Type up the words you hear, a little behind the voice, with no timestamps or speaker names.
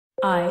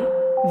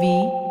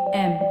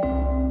IVM.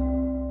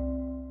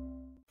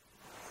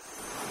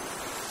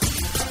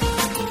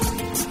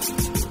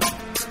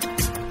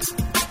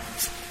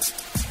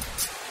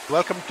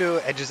 Welcome to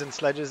Edges and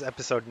Sledges,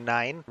 episode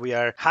 9. We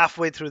are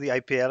halfway through the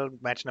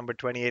IPL. Match number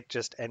 28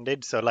 just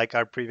ended. So, like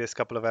our previous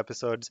couple of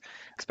episodes,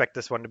 expect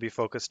this one to be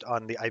focused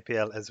on the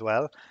IPL as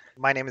well.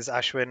 My name is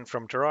Ashwin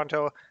from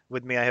Toronto.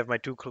 With me, I have my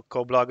two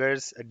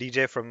co-bloggers,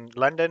 DJ from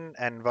London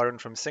and Varun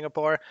from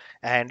Singapore.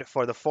 And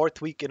for the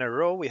fourth week in a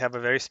row, we have a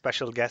very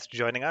special guest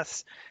joining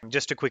us.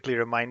 Just to quickly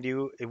remind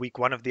you, in week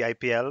 1 of the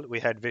IPL, we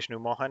had Vishnu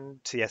Mohan,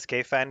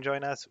 CSK fan,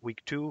 join us.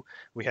 Week 2,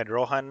 we had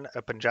Rohan,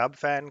 a Punjab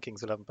fan,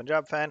 Kings 11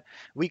 Punjab fan.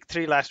 Week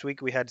 3 last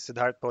week, we had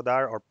Siddharth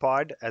Podar, or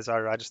Pod, as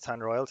our Rajasthan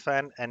Royals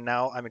fan. And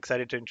now I'm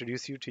excited to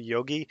introduce you to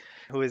Yogi,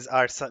 who is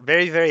our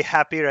very, very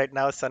happy right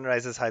now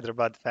Sunrisers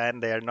Hyderabad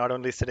fan. They are not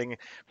only sitting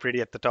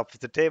pretty at the top of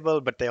the table,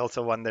 but they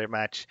also won their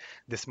match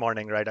this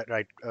morning, right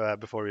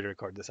before we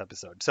record this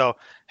episode. So,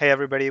 hey,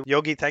 everybody.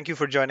 Yogi, thank you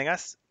for joining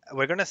us.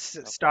 We're going to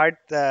start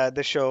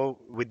the show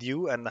with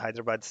you and the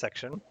Hyderabad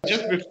section.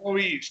 Just before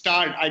we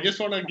start, I just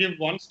want to give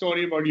one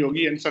story about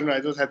Yogi and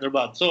Sunrisers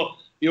Hyderabad. So,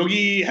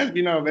 Yogi has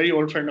been a very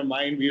old friend of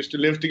mine. We used to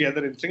live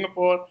together in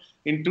Singapore.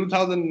 In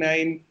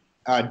 2009,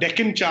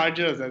 Deccan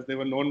Chargers, as they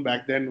were known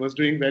back then, was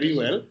doing very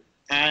well.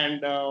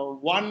 And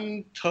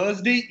one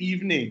Thursday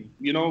evening,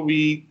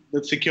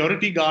 the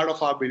security guard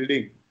of our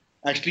building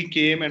actually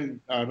came and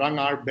rang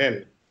our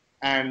bell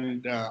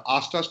and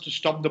asked us to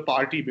stop the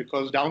party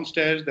because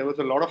downstairs there was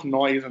a lot of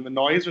noise. And the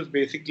noise was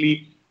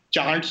basically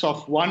chants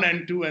of 1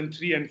 and 2 and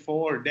 3 and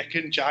 4,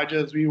 Deccan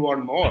Chargers, we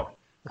want more.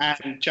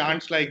 And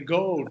chants like,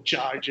 go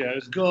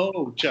Chargers,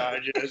 go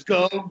Chargers,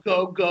 go,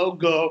 go, go,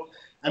 go.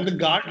 And the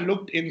guard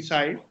looked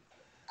inside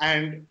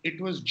and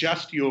it was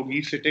just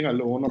Yogi sitting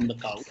alone on the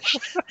couch.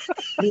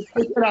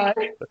 Mr. and I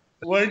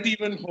weren't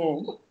even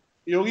home.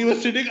 Yogi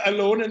was sitting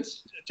alone and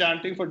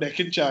chanting for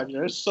Deccan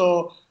Chargers.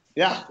 So,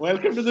 yeah,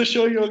 welcome to the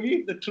show,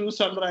 Yogi, the true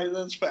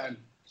Sunrisers fan.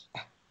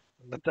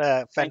 That's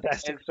a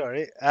fantastic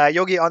story.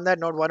 Yogi, on that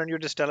note, why don't you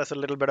just tell us a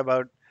little bit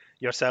about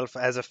yourself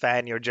as a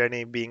fan, your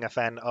journey being a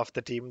fan of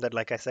the team that,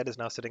 like I said, is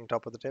now sitting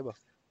top of the table?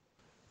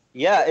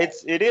 Yeah,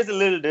 it is a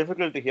little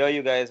difficult to hear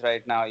you guys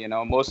right now,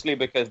 mostly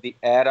because the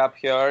air up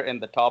here in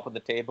the top of the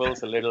table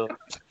is a little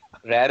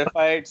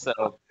rarefied.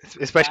 So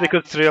especially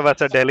because three of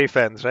us are Delhi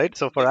fans, right?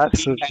 So for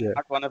us, it's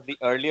not one of the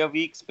earlier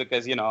weeks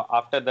because,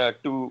 after the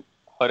two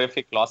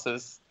horrific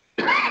losses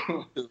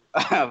to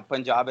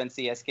Punjab and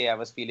CSK, I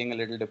was feeling a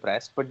little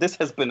depressed. But this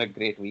has been a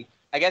great week.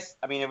 I guess,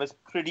 it was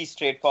pretty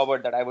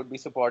straightforward that I would be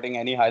supporting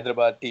any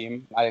Hyderabad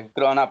team. I've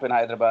grown up in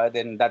Hyderabad,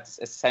 and that's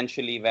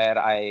essentially where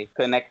I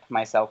connect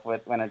myself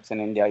with when it's in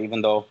India,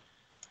 even though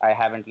I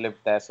haven't lived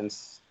there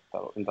since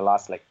in the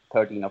last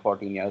 13 or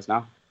 14 years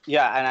now.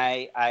 Yeah, and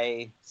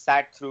I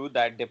sat through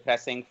that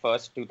depressing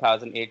first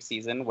 2008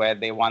 season where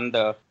they won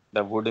the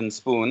wooden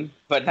spoon.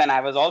 But then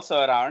I was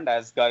also around,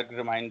 as Garg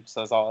reminds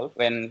us all,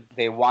 when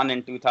they won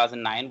in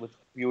 2009, which was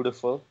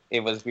beautiful. It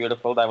was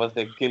beautiful. That was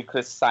the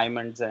Gilchrist,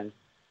 Simons, and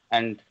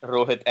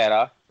Rohit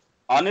era.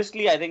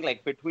 Honestly, I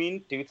think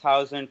between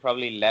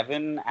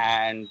 2011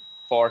 and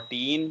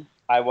 14,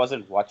 I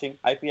wasn't watching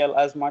IPL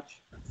as much.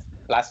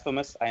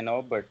 Blasphemous, I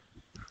know, but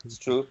it's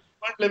true. You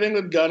weren't living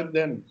with Garg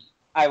then.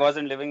 I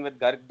wasn't living with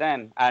Garg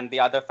then. And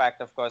the other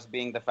fact, of course,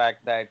 being the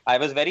fact that I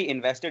was very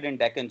invested in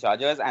Deccan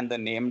Chargers and the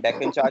name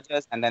Deccan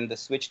Chargers. And then the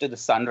switch to the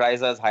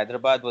Sunrisers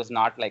Hyderabad was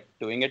not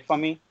doing it for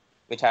me,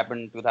 which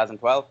happened in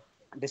 2012.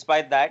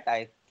 Despite that,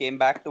 I came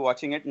back to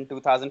watching it in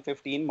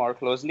 2015 more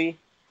closely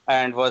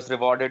and was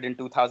rewarded in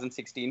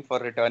 2016 for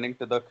returning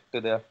to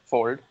the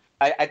fold.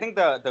 I think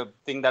the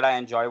thing that I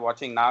enjoy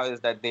watching now is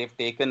that they've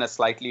taken a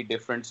slightly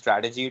different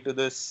strategy to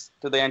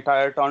the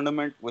entire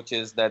tournament, which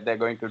is that they're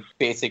going to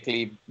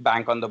basically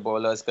bank on the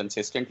bowlers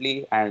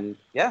consistently. And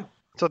yeah.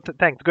 So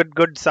thanks.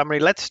 Good summary.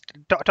 Let's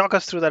talk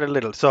us through that a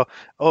little. So,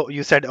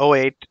 you said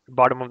 08,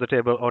 bottom of the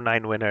table,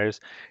 09 winners.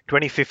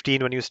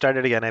 2015, when you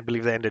started again, I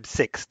believe they ended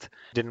 6th,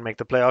 didn't make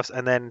the playoffs.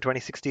 And then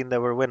 2016, they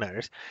were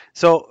winners.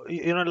 So,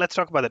 let's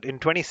talk about that. In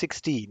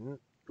 2016,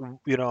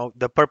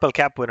 the purple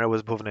cap winner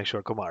was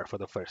Bhuvneshwar Kumar for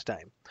the first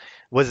time.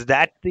 Was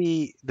that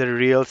the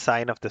real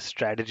sign of the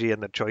strategy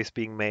and the choice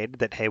being made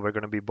that, hey, we're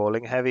going to be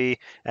bowling heavy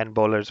and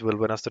bowlers will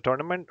win us the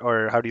tournament?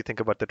 Or how do you think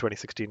about the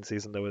 2016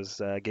 season that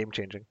was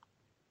game-changing?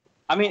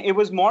 It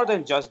was more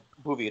than just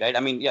Bhuvi, right?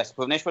 Yes,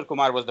 Bhuvneshwar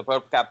Kumar was the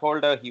purple cap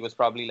holder. He was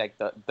probably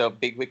the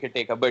big wicket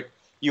taker. But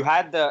you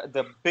had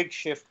the big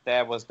shift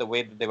there was the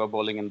way that they were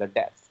bowling in the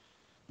depth.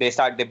 They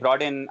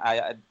brought in,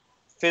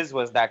 Fizz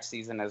was that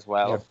season as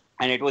well. Yeah.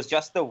 And it was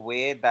just the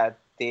way that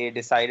they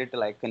decided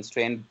to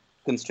constrain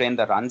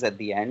the runs at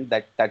the end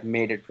that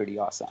made it pretty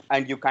awesome.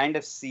 And you kind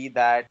of see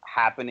that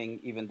happening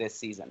even this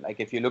season.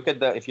 If you look at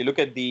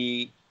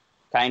the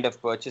kind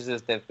of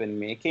purchases they've been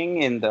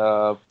making in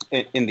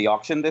the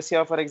auction this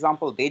year, for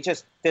example,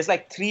 there's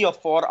 3 or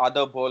 4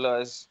 other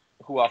bowlers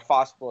who are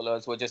fast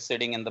bowlers who are just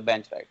sitting in the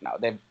bench right now.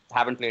 They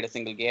haven't played a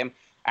single game,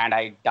 and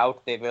I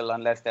doubt they will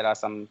unless there are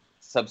some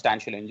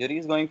substantial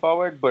injuries going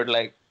forward. But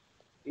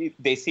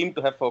they seem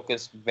to have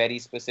focused very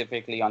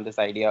specifically on this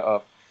idea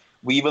of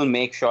we will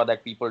make sure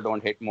that people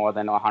don't hit more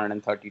than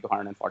 130 to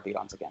 140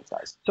 runs against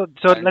us. So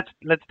And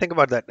let's think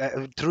about that.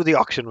 Through the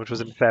auction, which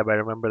was in Feb, I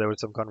remember there was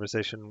some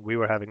conversation we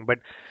were having, but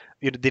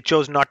they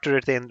chose not to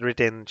retain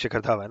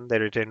Shikhar Dhawan. They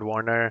retained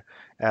Warner,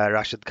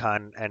 Rashid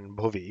Khan, and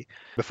Bhuvi.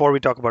 Before we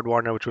talk about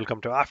Warner, which we'll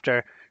come to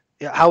after,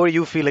 yeah, how are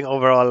you feeling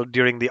overall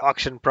during the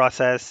auction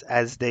process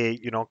as they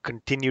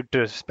continued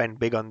to spend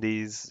big on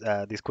these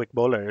quick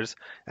bowlers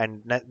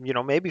and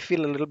maybe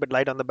feel a little bit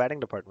light on the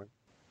batting department?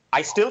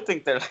 I still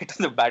think they're right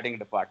in the batting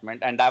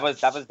department, and that was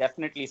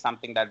definitely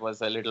something that was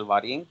a little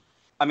worrying.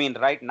 I mean,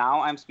 right now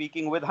I'm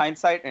speaking with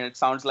hindsight, and it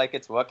sounds like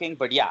it's working.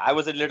 But yeah, I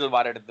was a little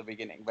worried at the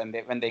beginning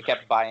when they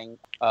kept buying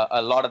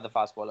a lot of the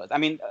fast bowlers. I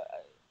mean,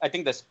 I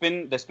think the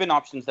spin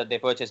options that they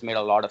purchased made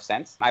a lot of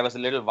sense. I was a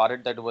little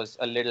worried that it was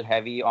a little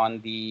heavy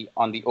on the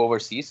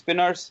overseas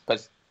spinners,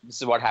 because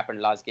this is what happened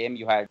last game.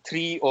 You had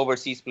three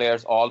overseas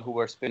players, all who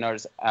were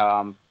spinners,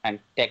 and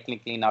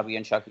technically Nabi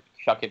and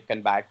Shakib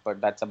can bat, but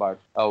that's about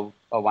a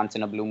once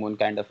in a blue moon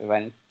kind of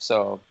event.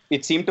 So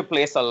it seemed to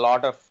place a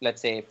lot of,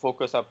 let's say,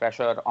 focus or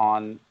pressure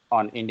on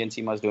Indian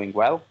seamers doing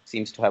well.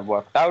 Seems to have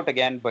worked out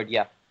again, but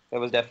yeah, there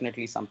was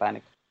definitely some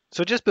panic.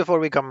 So just before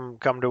we come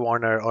to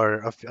Warner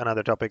or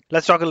another topic,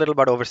 let's talk a little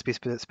about overseas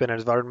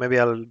spinners. Varun, maybe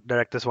I'll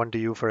direct this one to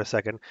you for a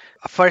second.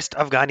 A first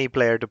Afghani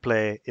player to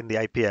play in the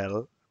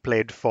IPL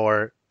played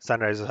for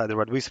Sunrisers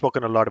Hyderabad. We've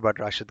spoken a lot about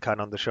Rashid Khan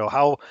on the show.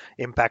 How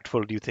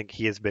impactful do you think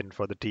he has been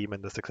for the team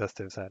and the success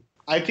they've had?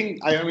 I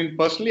mean,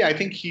 personally, I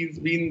think he's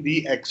been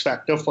the X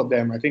factor for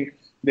them. I think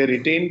they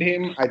retained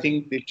him. I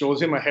think they chose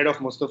him ahead of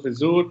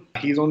Mustafizur.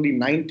 He's only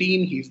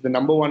 19. He's the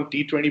number one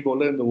T20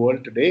 bowler in the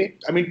world today.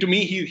 I mean, to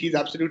me, he's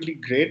absolutely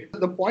great.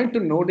 The point to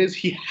note is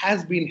he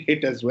has been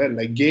hit as well.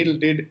 Like Gale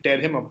did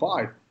tear him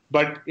apart.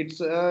 But it's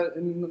a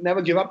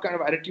never give up kind of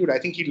attitude. I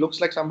think he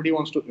looks like somebody who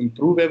wants to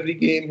improve every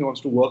game. He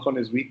wants to work on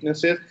his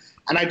weaknesses.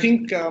 And I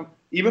think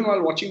even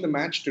while watching the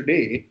match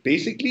today,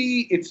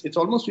 basically it's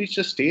almost reached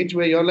a stage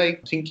where you're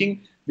like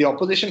thinking the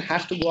opposition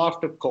has to go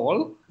after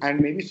Kaul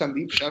and maybe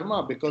Sandeep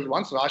Sharma, because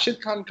once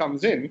Rashid Khan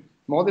comes in,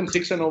 more than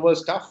 6 and over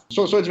is tough.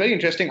 So it's very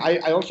interesting.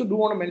 I also do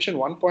want to mention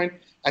one point.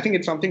 I think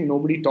it's something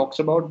nobody talks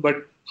about,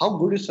 but how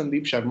good is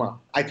Sandeep Sharma?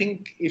 I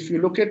think if you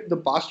look at the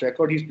past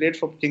record, he's played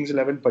for Kings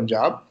 11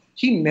 Punjab.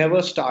 He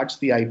never starts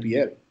the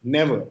IPL.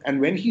 Never. And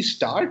when he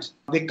starts,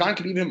 they can't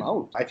leave him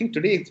out. I think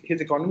today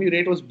his economy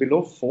rate was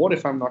below 4,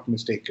 if I'm not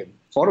mistaken.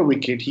 For a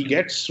wicket, he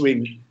gets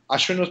swing.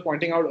 Ashwin was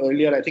pointing out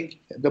earlier, I think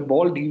the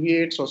ball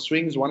deviates or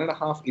swings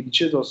 1.5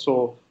 inches or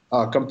so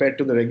compared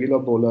to the regular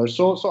bowler.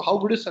 So how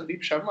good is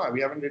Sandeep Sharma? We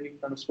haven't really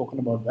kind of spoken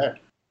about that.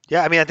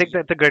 Yeah, I mean, I think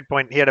that's a great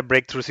point. He had a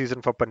breakthrough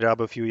season for Punjab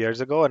a few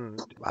years ago,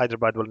 and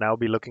Hyderabad will now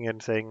be looking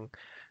and saying,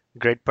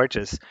 great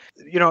purchase.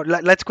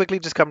 Let's quickly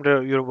just come to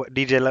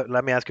DJ.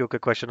 Let me ask you a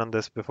quick question on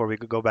this before we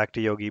go back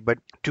to Yogi. But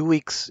 2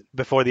 weeks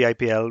before the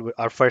IPL,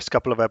 our first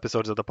couple of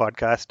episodes of the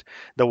podcast,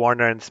 the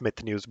Warner and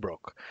Smith news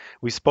broke.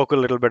 We spoke a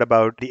little bit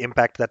about the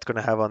impact that's going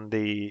to have on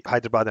the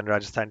Hyderabad and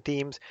Rajasthan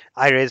teams.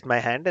 I raised my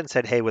hand and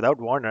said, hey, without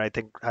Warner, I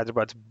think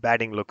Hyderabad's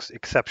batting looks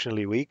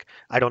exceptionally weak.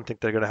 I don't think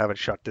they're going to have a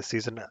shot this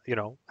season.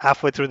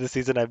 Halfway through the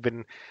season, I've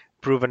been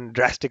proven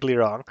drastically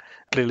wrong.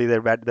 Clearly,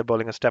 their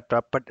bowling has stepped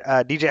up. But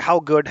DJ, how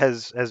good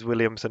has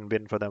Williamson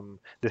been for them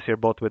this year,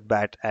 both with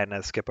bat and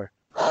as skipper?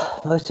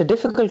 Well, it's a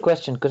difficult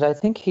question because I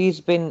think he's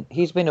been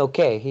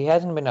okay. He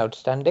hasn't been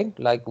outstanding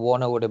like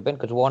Warner would have been,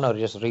 because Warner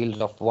just reels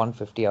off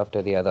 150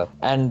 after the other,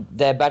 and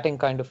their batting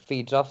kind of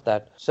feeds off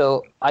that.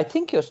 So I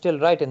think you're still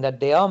right in that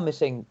they are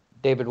missing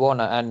David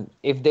Warner, and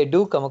if they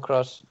do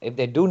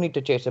need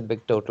to chase a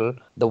big total,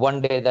 the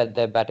one day that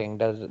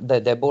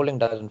their bowling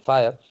doesn't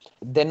fire,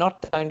 they're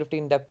not the kind of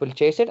team that will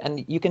chase it.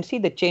 And you can see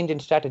the change in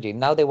strategy.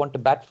 Now they want to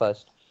bat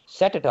first,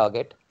 set a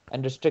target,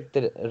 and restrict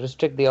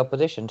the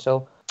opposition.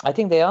 So I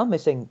think they are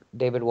missing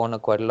David Warner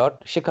quite a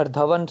lot. Shikhar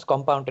Dhawan's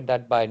compounded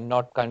that by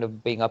not kind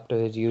of being up to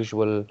his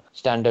usual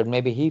standard.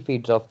 Maybe he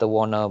feeds off the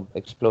Warner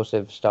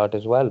explosive start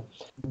as well.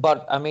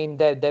 But I mean,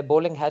 their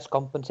bowling has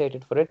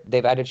compensated for it.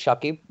 They've added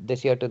Shakib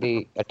this year to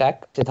the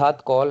attack.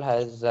 Siddharth Kaul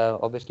has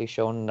obviously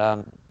shown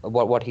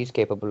what he's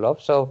capable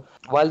of. So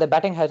while the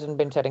batting hasn't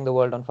been setting the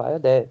world on fire,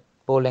 their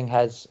bowling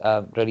has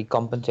really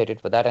compensated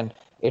for that. And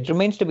it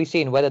remains to be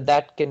seen whether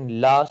that can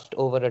last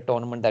over a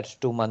tournament that's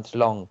 2 months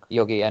long,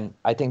 Yogi. And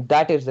I think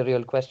that is the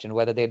real question,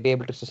 whether they'd be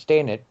able to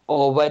sustain it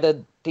or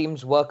whether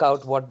teams work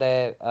out what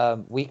their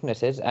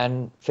weakness is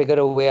and figure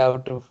a way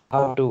out of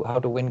how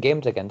to win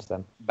games against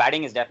them.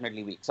 Batting is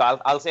definitely weak. So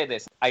I'll say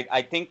this.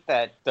 I think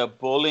that the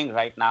bowling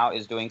right now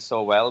is doing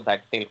so well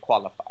that they'll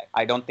qualify.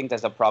 I don't think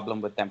there's a problem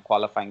with them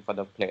qualifying for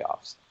the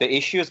playoffs. The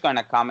issue is going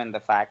to come in the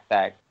fact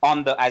that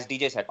as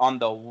DJ said, on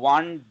the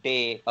one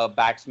day a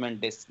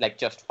batsman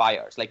just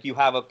fires, like you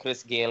have a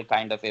Chris Gale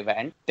kind of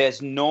event,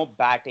 there's no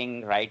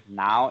batting right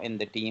now in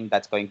the team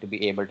that's going to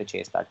be able to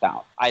chase that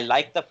down. I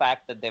like the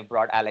fact that they've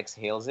brought Alex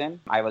Hales in.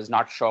 I was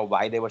not sure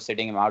why they were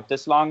sitting him out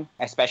this long,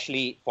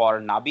 especially for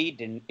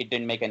Nabi. It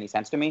didn't make any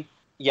sense to me.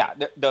 yeah,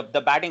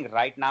 the batting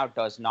right now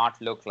does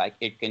not look like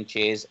it can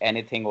chase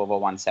anything over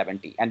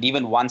 170. And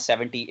even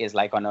 170 is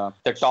like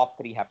the top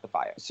three have to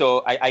fire.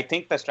 So I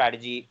think the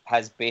strategy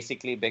has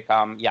basically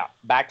become,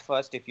 bat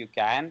first if you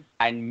can,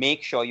 and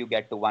make sure you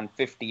get to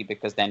 150,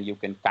 because then you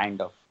can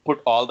kind of put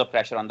all the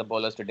pressure on the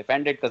bowlers to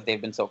defend it, because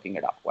they've been soaking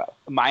it up well.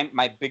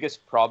 My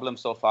biggest problem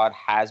so far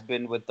has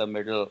been with the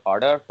middle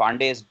order.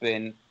 Pandey's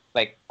been,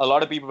 like, a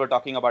lot of people were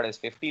talking about his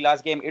 50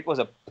 last game. It was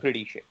a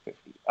pretty shit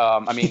 50.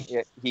 I mean,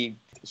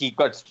 he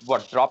got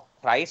dropped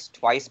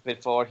twice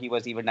before he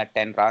was even at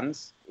 10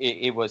 runs.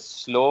 It was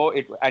slow.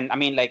 And I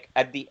mean, like,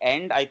 at the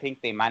end, I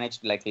think they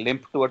managed to, like,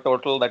 limp to a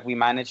total that we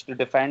managed to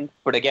defend.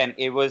 But again,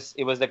 it was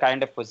the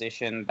kind of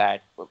position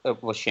that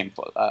was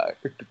shameful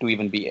to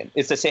even be in.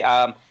 It's the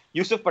same.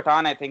 Yusuf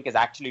Pathan, I think, is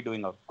actually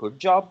doing a good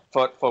job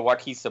for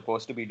what he's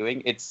supposed to be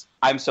doing.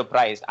 I'm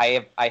surprised.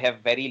 I have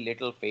very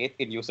little faith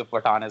in Yusuf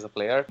Pathan as a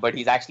player, but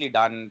he's actually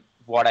done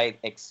what I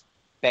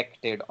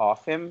expected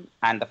of him.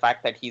 And the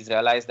fact that he's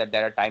realized that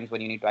there are times when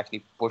you need to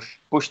actually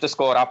push the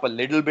score up a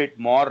little bit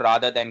more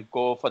rather than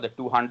go for the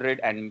 200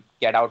 and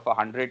get out for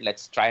 100.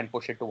 Let's try and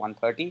push it to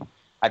 130.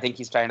 I think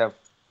he's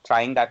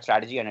trying that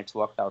strategy, and it's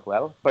worked out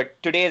well.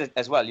 But today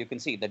as well, you can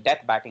see the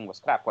death batting was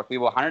crap. We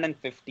were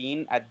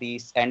 115 at the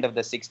end of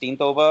the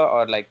 16th over,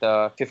 or like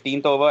the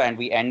 15th over, and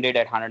we ended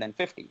at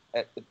 150.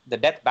 The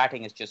death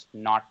batting is just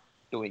not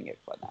doing it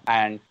for them.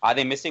 And are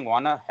they missing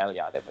Warner? Hell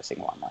yeah, they're missing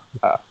Warner.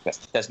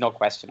 There's no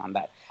question on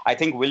that. I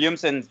think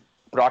Williamson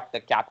brought the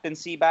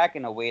captaincy back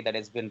in a way that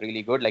has been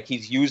really good. Like,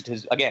 he's used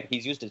his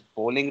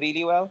bowling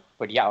really well.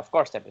 But yeah, of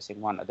course they're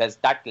missing one. There's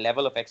that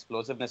level of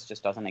explosiveness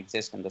just doesn't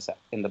exist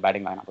in the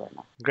batting lineup right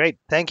now. Great,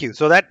 thank you.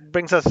 So that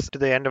brings us to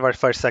the end of our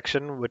first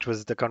section, which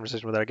was the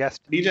conversation with our guest.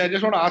 DJ, I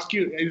just want to ask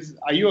you,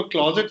 are you a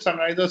closet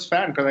Sunrisers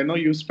fan? Because I know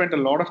you spent a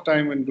lot of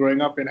time in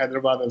growing up in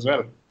Hyderabad as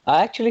well.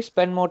 I actually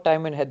spent more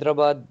time in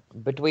Hyderabad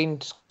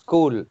between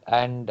school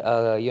and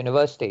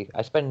university.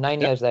 I spent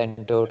 9 years there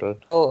in total.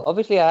 So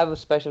obviously I have a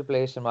special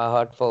place in my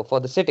heart for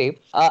the city.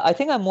 I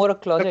think I'm more a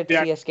closet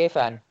CSK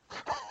fan,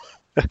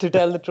 to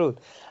tell the truth.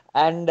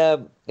 And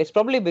it's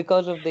probably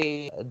because of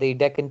the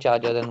Deccan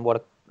Chargers and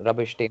what a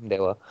rubbish team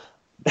they were.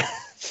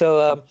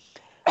 So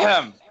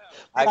I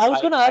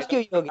was going to ask you,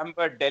 Yogi. I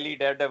remember Delhi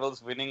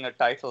Daredevils winning a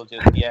title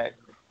just yet.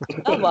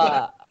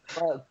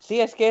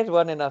 CSK is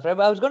one enough, right?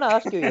 But I was going to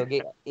ask you,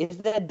 Yogi, is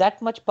there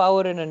that much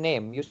power in a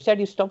name? You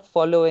said you stopped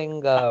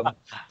following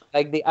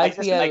like the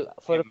IPL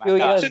for a few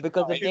years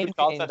because the game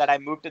also changed. that I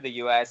moved to the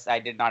US. I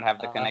did not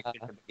have the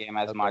connection to the game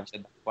as much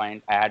at that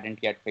point. I hadn't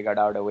yet figured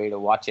out a way to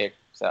watch it.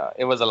 So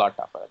it was a lot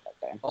tougher at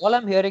that time. All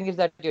I'm hearing is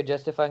that you're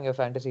justifying your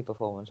fantasy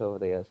performance over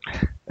the years.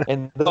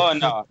 Oh,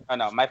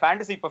 no. My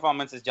fantasy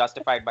performance is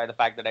justified by the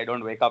fact that I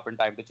don't wake up in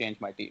time to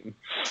change my team.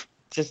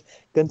 Just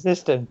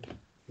consistent.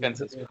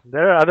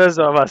 There are others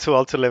of us who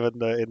also live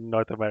in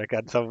North America,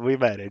 and some we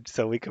manage,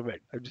 so we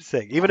commit. I'm just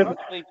saying, even if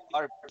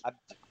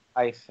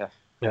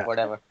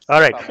whatever.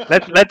 All right,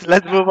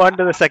 let's move on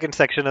to the second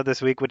section of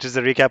this week, which is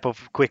a recap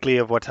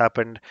of what's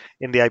happened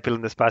in the IPL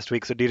in this past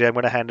week. So DJ, I'm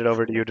going to hand it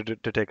over to you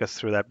to take us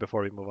through that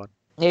before we move on.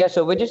 Yeah,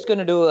 so we're just going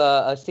to do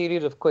a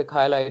series of quick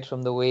highlights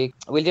from the week.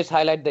 We'll just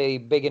highlight the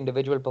big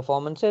individual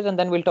performances, and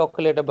then we'll talk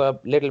a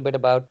little bit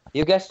about,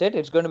 you guessed it,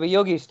 it's going to be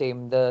Yogi's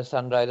team, the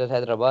Sunrisers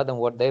Hyderabad, and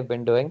what they've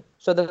been doing.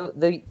 So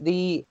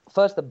the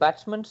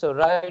batsman, so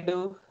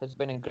Raidu has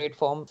been in great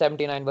form,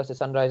 79 versus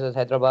Sunrisers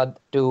Hyderabad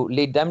to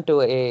lead them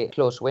to a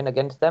close win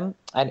against them,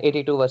 and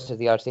 82 versus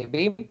the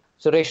RCB.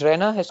 Suresh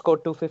Raina has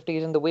scored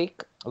 250s in the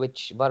week,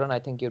 which, Varun, I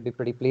think you'd be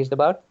pretty pleased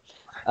about.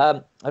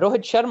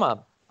 Rohit Sharma,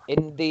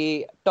 in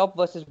the top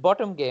versus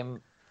bottom game,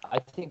 I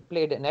think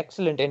played an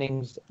excellent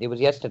innings. It was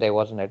yesterday,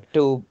 wasn't it?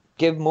 To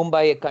give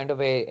Mumbai a kind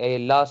of a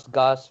last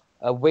gasp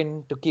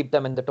win to keep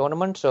them in the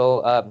tournament.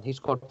 So he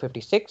scored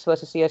 56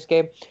 versus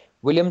CSK.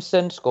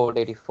 Williamson scored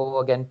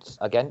 84 against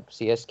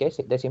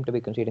CSK. They seem to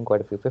be conceding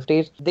quite a few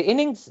 50s. The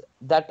innings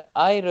that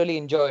I really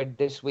enjoyed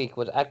this week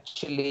was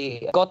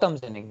actually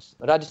Gautam's innings,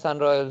 Rajasthan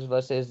Royals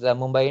versus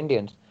Mumbai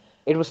Indians.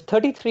 It was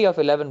 33 of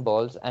 11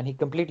 balls, and he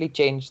completely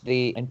changed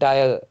the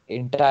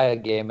entire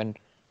game. And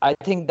I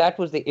think that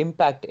was the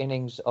impact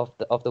innings of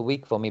the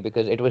week for me,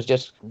 because it was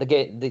just the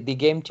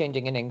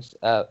game-changing innings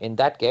in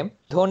that game.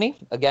 Dhoni,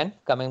 again,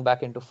 coming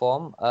back into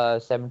form,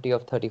 70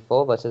 of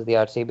 34 versus the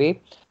RCB.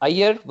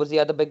 Iyer was the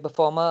other big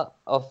performer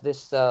of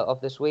this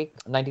week,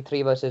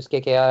 93 versus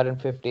KKR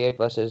and 58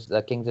 versus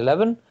the Kings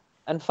 11.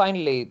 And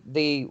finally,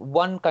 the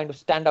one kind of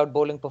standout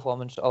bowling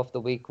performance of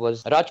the week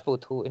was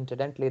Rajput, who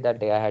incidentally that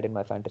day I had in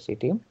my fantasy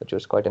team, which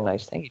was quite a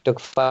nice thing. He took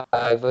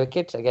 5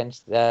 wickets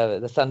against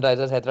the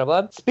Sunrisers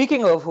Hyderabad.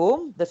 Speaking of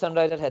whom, the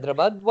Sunrisers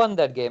Hyderabad won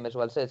that game as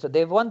well. So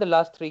they've won the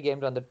last 3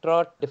 games on the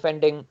trot,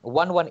 defending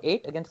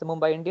 118 against the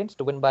Mumbai Indians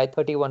to win by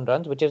 31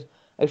 runs, which is,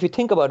 if you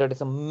think about it,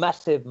 it's a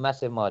massive,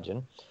 massive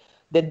margin.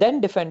 They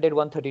then defended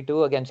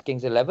 132 against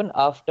Kings 11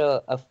 after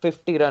a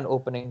 50-run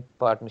opening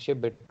partnership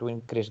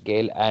between Chris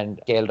Gale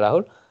and KL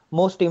Rahul.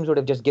 Most teams would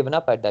have just given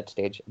up at that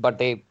stage, but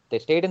they They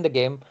stayed in the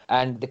game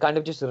and they kind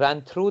of just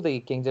ran through the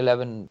Kings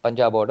 11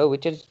 Punjab order,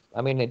 which is,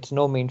 I mean, it's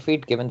no mean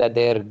feat given that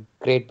they're a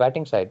great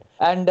batting side.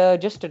 And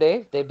just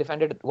today, they've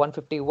defended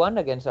 151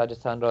 against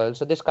Rajasthan Royals.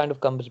 So this kind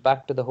of comes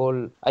back to the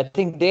whole. I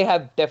think they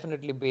have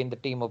definitely been the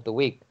team of the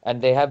week,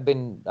 and they have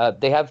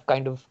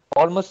kind of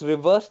almost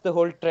reversed the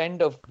whole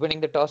trend of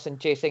winning the toss and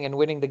chasing and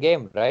winning the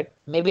game, right?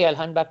 Maybe I'll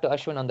hand back to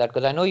Ashwin on that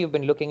because I know you've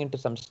been looking into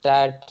some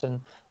stats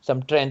and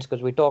some trends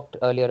because we talked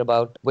earlier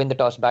about win the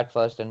toss, bat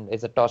first, and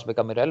is the toss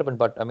become irrelevant?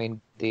 But I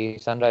mean, the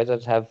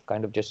Sunrisers have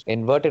kind of just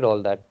inverted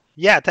all that.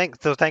 Yeah, thanks.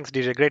 So thanks,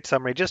 DJ. Great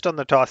summary. Just on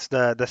the toss,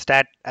 the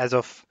stat as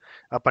of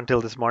up until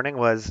this morning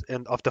was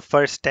of the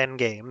first 10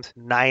 games,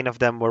 9 of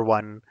them were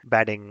won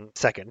batting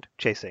second,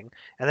 chasing.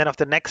 And then of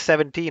the next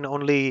 17,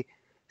 only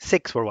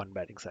 6 were won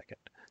batting second.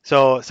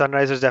 So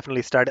Sunrisers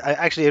definitely started.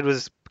 Actually, it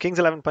was Kings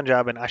 11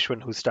 Punjab and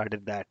Ashwin who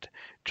started that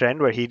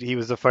trend, where he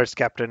was the first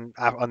captain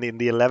in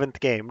the 11th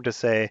game to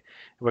say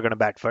we're going to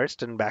bat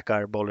first and back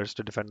our bowlers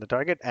to defend the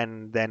target,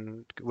 and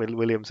then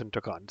Williamson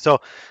took on. So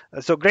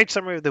great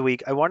summary of the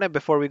week. I want to,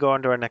 before we go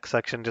on to our next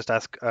section, just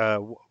ask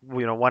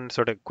one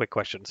sort of quick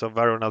question. So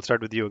Varun, I'll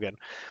start with you again.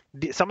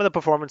 Some of the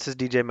performances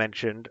DJ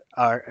mentioned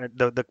are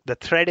the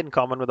thread in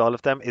common with all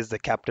of them is the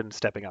captain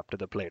stepping up to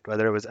the plate.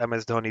 Whether it was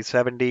MS Dhoni's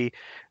 70,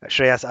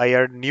 Shreyas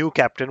Iyer, new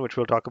captain, which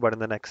we'll talk about in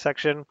the next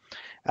section.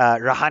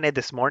 Rahane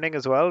this morning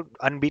as well,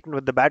 unbeaten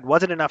with the bat,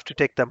 wasn't enough to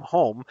take them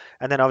home.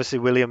 And then obviously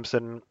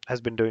Williamson has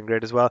been doing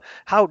great as well.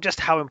 How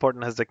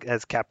important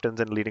has captains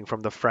and leading from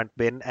the front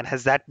been? And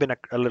has that been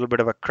a little bit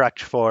of a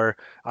crutch for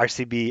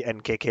RCB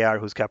and KKR,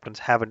 whose captains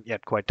haven't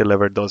yet quite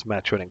delivered those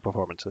match-winning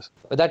performances?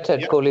 But that said,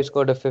 Kohli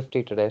scored a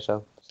 50 today,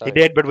 so sorry. He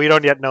did, but we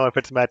don't yet know if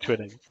it's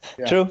match-winning.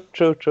 Yeah.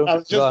 True. I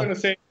was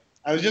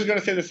just going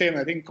to say the same.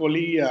 I think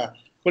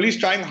Kohli's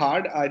trying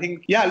hard. I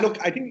think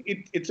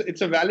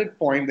it's a valid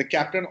point. The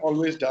captain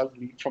always does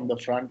lead from the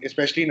front,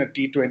 especially in a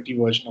T20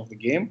 version of the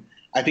game.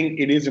 I think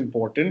it is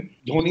important.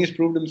 Dhoni has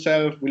proved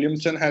himself.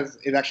 Williamson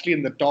is actually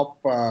in the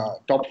top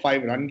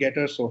 5 run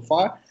getters so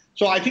far.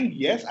 So I think,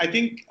 yes,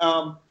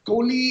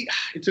 Kohli,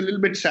 it's a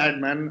little bit sad,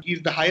 man.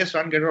 He's the highest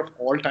run getter of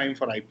all time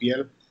for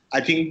IPL.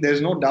 I think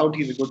there's no doubt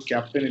he's a good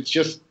captain. It's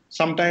just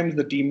sometimes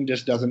the team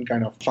just doesn't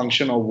kind of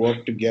function or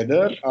work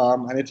together.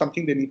 And it's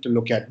something they need to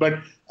look at. But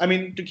I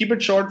mean, to keep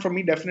it short for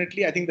me,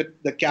 definitely, I think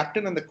that the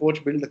captain and the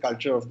coach build the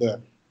culture of the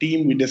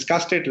team. We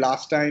discussed it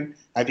last time.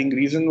 I think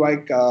reason why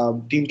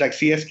teams like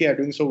CSK are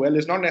doing so well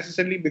is not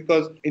necessarily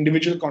because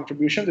individual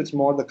contributions. It's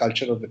more the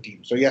culture of the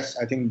team. So yes,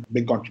 I think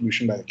big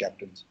contribution by the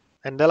captains.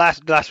 And the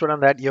last one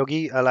on that,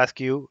 Yogi, I'll ask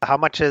you, how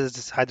much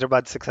has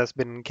Hyderabad's success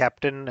been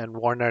captain and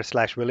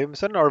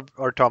Warner/Williamson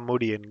or Tom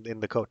Moody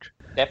in the coach?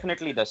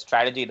 Definitely the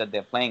strategy that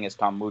they're playing is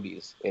Tom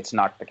Moody's. It's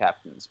not the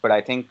captain's. But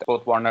I think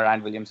both Warner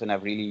and Williamson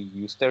have really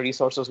used their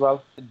resources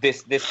well.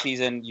 This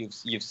season,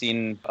 you've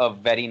seen a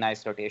very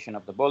nice rotation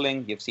of the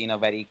bowling. You've seen a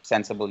very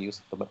sensible use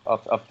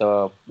of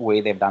the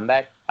way they've done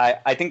that.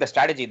 I think the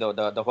strategy, though,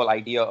 the whole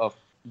idea of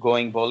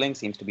going bowling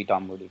seems to be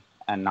Tom Moody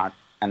and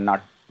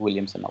not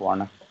Williamson or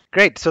Warner.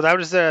 Great. So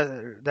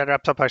that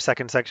wraps up our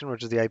second section,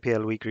 which is the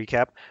IPL week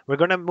recap. We're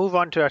going to move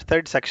on to our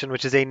third section,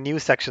 which is a new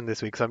section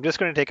this week. So I'm just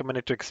going to take a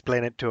minute to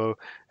explain it to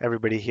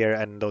everybody here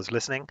and those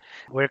listening.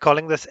 We're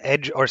calling this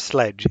Edge or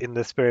Sledge in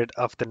the spirit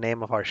of the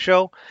name of our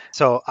show.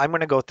 So I'm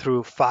going to go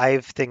through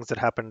 5 things that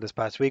happened this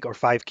past week, or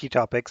 5 key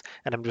topics,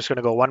 and I'm just going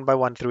to go one by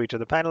one through each of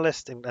the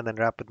panelists and then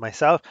wrap with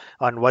myself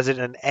on, was it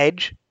an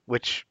edge,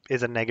 which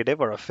is a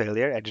negative or a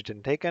failure, edge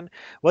didn't taken?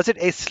 Was it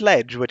a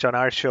sledge, which on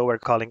our show we're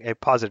calling a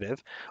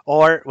positive?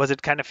 Or was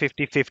it kind of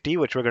 50-50,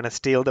 which we're going to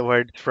steal the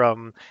word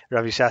from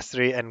Ravi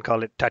Shastri and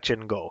call it touch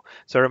and go?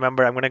 So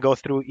remember, I'm going to go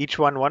through each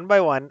one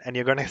by one, and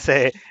you're going to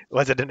say,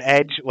 was it an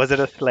edge, was it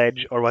a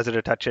sledge, or was it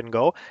a touch and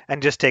go?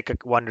 And just take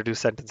 1 or 2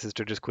 sentences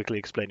to just quickly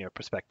explain your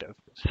perspective.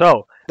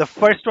 So the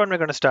first one we're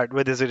going to start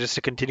with is just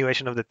a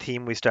continuation of the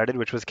theme we started,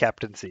 which was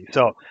captaincy.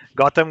 So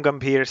Gautam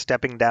Gambhir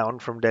stepping down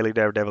from Delhi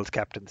Daredevils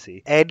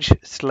captaincy. Edge,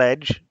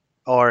 sledge,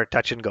 or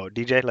touch and go?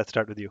 DJ, let's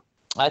start with you.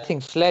 I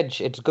think sledge,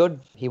 it's good.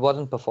 He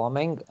wasn't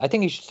performing. I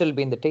think he should still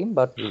be in the team,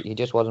 but he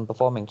just wasn't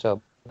performing.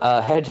 So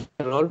head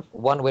roll,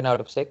 1 win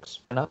out of 6,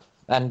 enough.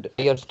 And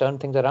Ayer's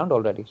turned things around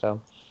already.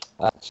 So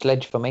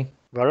sledge for me.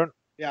 Varun?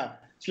 Yeah,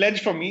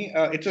 sledge for me.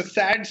 It's a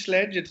sad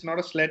sledge. It's not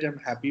a sledge I'm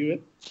happy with,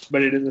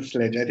 but it is a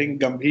sledge. I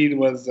think Gambhir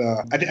was,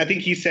 I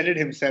think he said it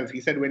himself.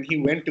 He said when he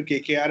went to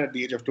KKR at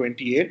the age of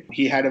 28,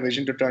 he had a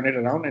vision to turn it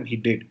around, and he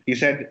did. He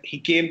said he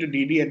came to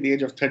DD at the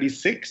age of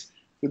 36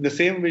 with the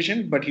same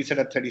vision, but he said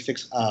at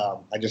 36,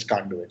 I just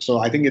can't do it. So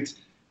I think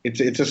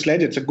it's a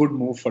sledge. It's a good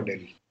move for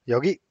Delhi.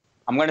 Yogi?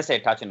 I'm going to say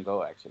touch and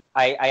go, actually.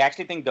 I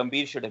actually think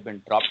Gambhir should have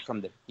been dropped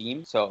from the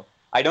team. So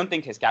I don't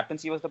think his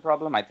captaincy was the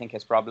problem. I think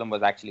his problem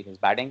was actually his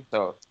batting.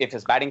 So if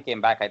his batting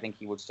came back, I think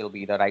he would still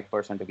be the right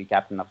person to be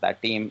captain of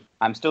that team.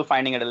 I'm still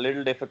finding it a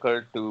little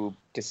difficult to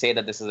say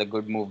that this is a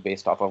good move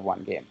based off of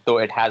one game, though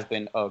it has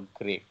been a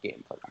great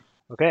game for them.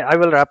 Okay, I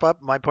will wrap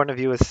up. My point of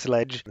view is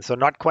Sledge. So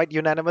not quite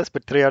unanimous,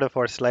 but 3 out of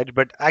 4 Sledge.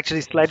 But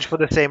actually Sledge for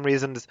the same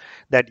reasons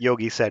that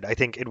Yogi said. I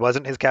think it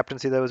wasn't his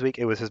captaincy that was weak,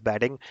 it was his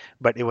batting.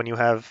 But when you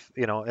have,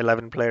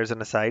 11 players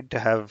in a side, to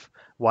have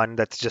one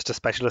that's just a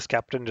specialist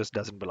captain just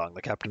doesn't belong.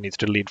 The captain needs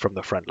to lead from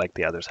the front like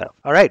the others have.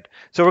 All right,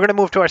 so we're going to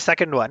move to our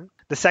second one.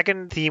 The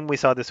second theme we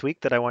saw this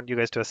week that I want you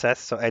guys to assess,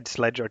 so Ed,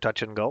 Sledge, or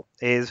touch and go,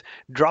 is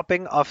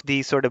dropping off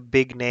the sort of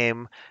big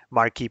name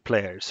marquee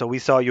players. So we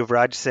saw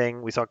Yuvraj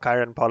Singh, we saw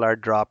Kieron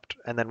Pollard dropped,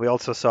 and then we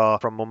also saw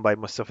from Mumbai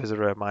Mustafizur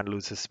Rahman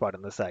lose his spot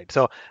on the side.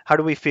 So how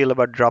do we feel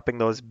about dropping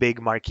those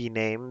big marquee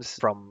names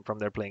from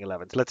their playing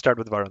 11s? Let's start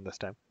with Varun this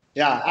time.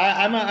 Yeah,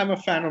 I'm a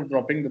fan of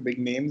dropping the big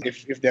names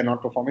if they're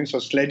not performing. So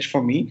Sledge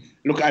for me.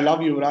 Look, I love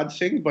Yuvraj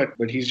Singh, but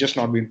he's just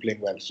not been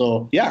playing well.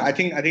 So yeah, I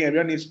think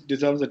everyone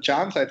deserves a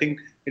chance. I think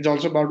it's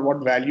also about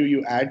what value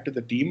you add to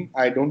the team.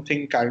 I don't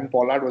think Kieron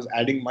Pollard was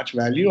adding much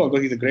value,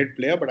 although he's a great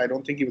player, but I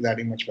don't think he was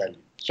adding much value.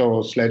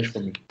 So Sledge for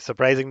me.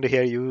 Surprising to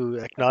hear you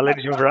acknowledge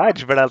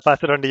Yuvraj, but I'll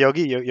pass it on to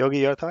Yogi. Yogi,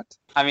 your thoughts?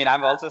 I mean,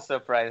 I'm also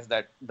surprised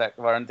that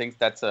Varun thinks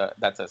that's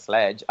a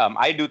Sledge.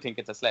 I do think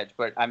it's a Sledge,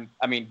 but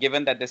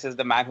given that this is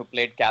the man who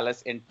played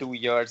Callus in 2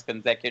 years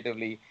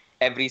consecutively,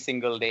 every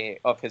single day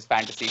of his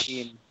fantasy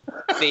team,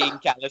 saying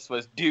Callus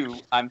was due,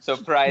 I'm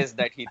surprised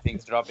that he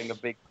thinks dropping a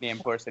big name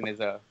person is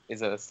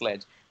a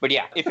Sledge. But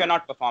yeah, if you're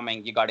not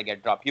performing, you got to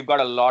get dropped. You've got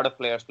a lot of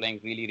players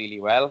playing really, really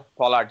well.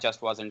 Pollard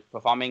just wasn't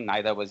performing.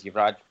 Neither was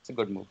Yuvraj. It's a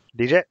good move.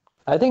 DJ?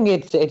 I think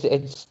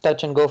it's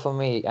touch and go for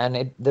me,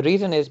 and the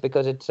reason is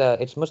because it's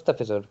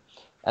Mustafizur,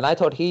 and I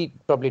thought he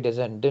probably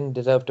didn't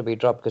deserve to be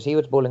dropped because he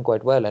was bowling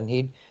quite well, and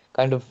he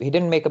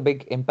didn't make a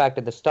big impact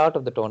at the start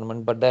of the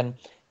tournament, but then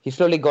he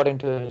slowly got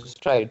into his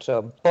stride.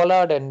 So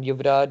Pollard and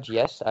Yuvraj,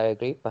 yes, I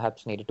agree,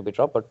 perhaps needed to be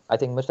dropped, but I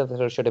think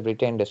Mustafizur should have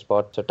retained his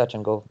spot. So touch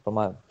and go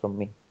from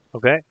me.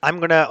 Okay. I'm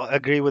going to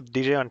agree with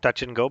DJ on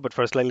touch and go, but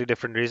for a slightly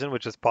different reason,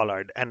 which is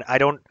Pollard. And I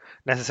don't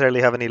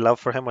necessarily have any love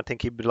for him or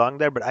think he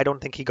belonged there, but I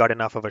don't think he got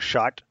enough of a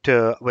shot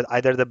with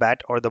either the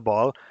bat or the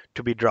ball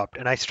to be dropped.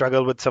 And I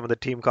struggle with some of the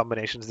team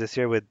combinations this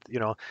year with,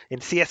 in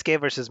CSK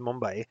versus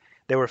Mumbai,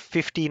 there were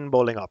 15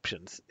 bowling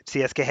options.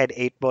 CSK had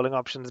 8 bowling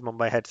options,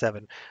 Mumbai had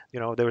 7.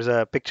 There was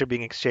a picture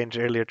being exchanged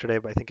earlier today,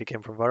 but I think it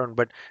came from Varun.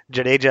 But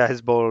Jadeja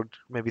has bowled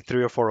maybe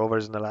 3 or 4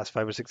 overs in the last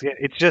 5 or 6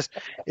 years.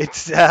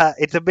 It's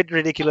a bit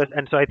ridiculous.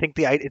 And so I think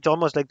it's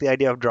almost like the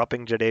idea of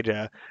dropping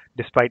Jadeja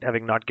despite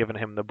having not given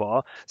him the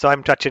ball. So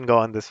I'm touch and go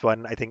on this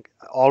one. I think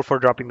all for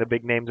dropping the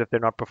big names if they're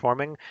not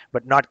performing,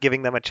 but not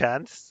giving them a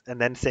chance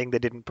and then saying they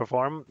didn't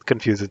perform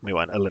confuses me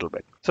a little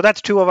bit. So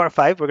that's 2 of our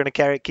 5. We're going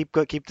to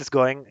keep this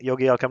going.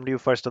 Yogi, I'll come to you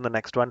first on the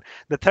next one.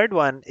 The third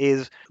one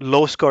is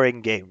low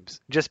scoring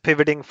games, just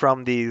pivoting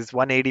from these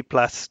 180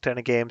 plus 10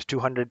 games,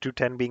 200,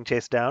 210 being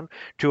chased down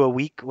to a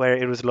week where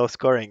it was low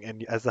scoring.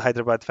 And as the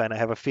Hyderabad fan, I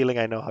have a feeling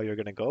I know how you're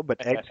going to go,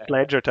 but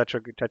Sledge or touch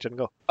and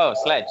go? Oh,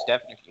 Sledge,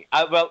 definitely.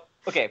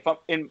 Okay,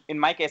 in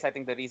my case, I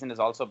think the reason is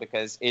also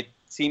because it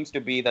seems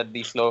to be that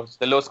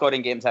the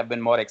low-scoring games have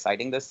been more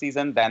exciting this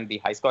season than the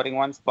high-scoring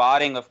ones,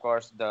 barring, of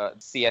course, the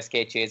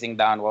CSK chasing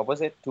down, what was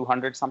it,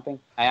 200 something?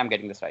 I am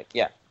getting this right,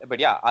 yeah. But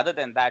yeah, other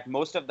than that,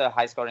 most of the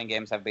high-scoring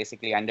games have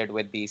basically ended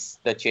with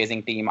the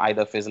chasing team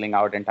either fizzling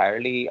out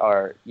entirely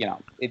or,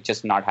 it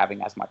just not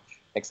having as much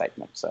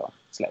excitement. So,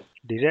 Sledge.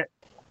 DJ?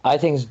 I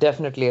think it's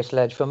definitely a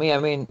Sledge for me. I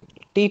mean,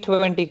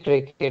 T20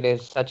 cricket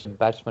is such a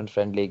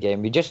batsman-friendly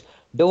game. You just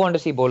don't want to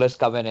see bowlers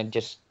come in and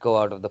just go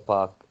out of the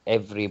park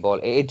every ball.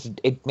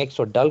 It makes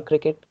for dull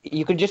cricket.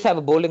 You could just have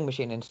a bowling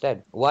machine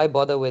instead. Why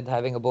bother with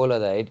having a bowler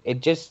there?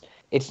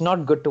 It's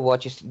not good to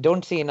watch. You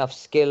don't see enough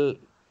skill.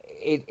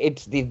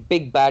 It's the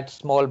big bats,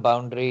 small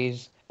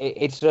boundaries.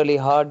 It's really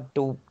hard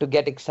to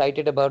get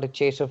excited about a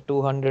chase of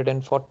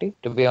 240,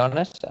 to be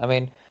honest. I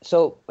mean,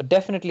 so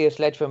definitely a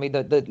Sledge for me.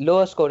 The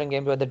lower scoring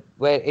games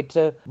where it's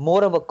a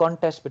more of a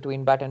contest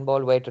between bat and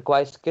ball, where it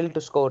requires skill to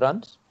score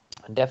runs,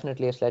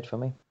 definitely a Sledge for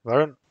me.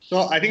 Varun?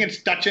 So I think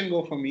it's touch and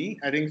go for me.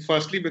 I think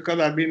firstly because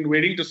I've been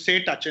waiting to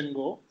say touch and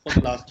go for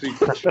the last 3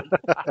 questions.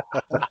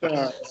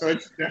 So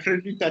it's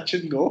definitely touch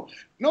and go.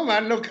 No,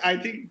 man, look, I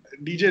think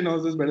DJ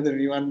knows this better than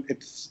anyone.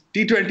 It's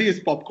T20 is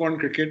popcorn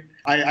cricket.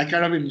 I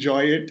kind of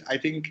enjoy it. I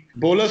think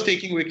bowlers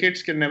taking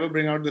wickets can never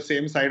bring out the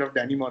same side of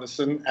Danny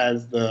Morrison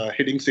as the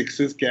hitting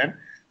sixes can.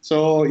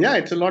 So yeah,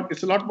 it's a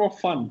lot more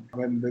fun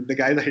when the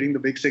guys are hitting the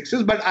big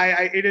sixes. But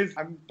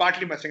I'm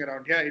partly messing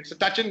around here. It's a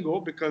touch and go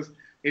because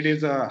it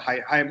is a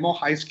more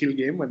high skill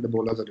game when the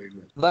bowlers are doing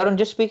well. Varun,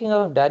 just speaking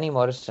of Danny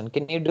Morrison,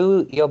 can you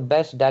do your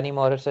best Danny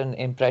Morrison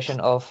impression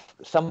of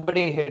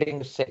somebody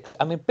hitting 6?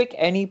 I mean, pick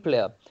any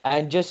player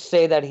and just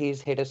say that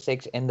he's hit a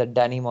 6 in the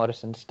Danny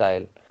Morrison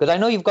style. Because I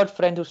know you've got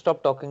friends who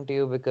stop talking to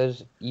you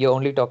because you're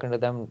only talking to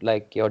them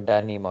like you're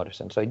Danny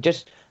Morrison. So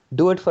just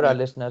do it for our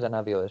listeners and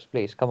our viewers,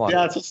 please. Come on.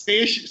 Yeah, so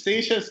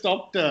Seish has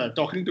stopped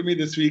talking to me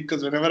this week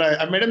because whenever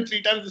I met him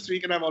 3 times this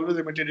week and I've always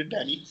imitated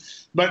Danny.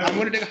 But I'm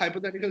going to take a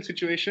hypothetical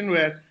situation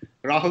where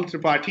Rahul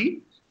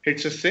Tripathi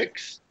hits a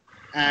 6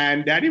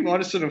 and Danny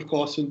Morrison, of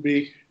course, will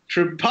be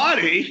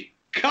Tripathi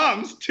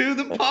comes to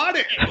the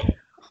party.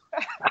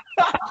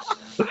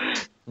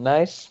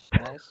 Nice.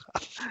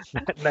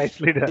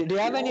 Nicely done. Do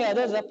you have any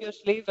others up your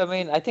sleeve? I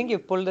mean, I think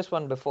you've pulled this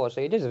one before,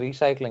 so you're just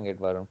recycling it,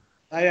 Varun.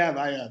 I am.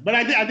 But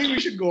I think we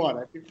should go on.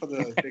 I think for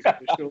the sake of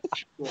the show, we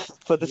should go on.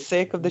 For the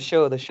sake of the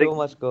show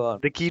must go on.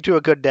 The key to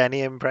a good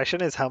Danny impression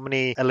is how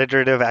many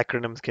alliterative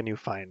acronyms can you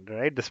find,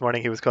 right? This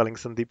morning he was calling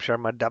Sandeep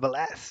Sharma double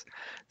S.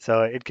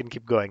 So it can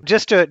keep going.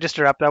 Just to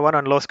wrap that one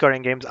on low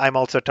scoring games, I'm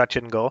also touch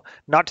and go.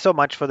 Not so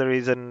much for the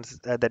reasons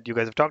that you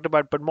guys have talked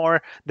about, but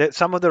more that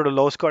some of the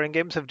low scoring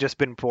games have just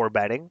been poor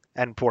batting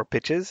and poor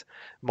pitches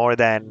more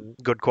than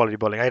good quality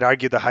bowling. I'd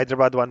argue the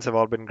Hyderabad ones have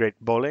all been great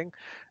bowling.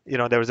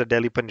 There was a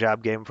Delhi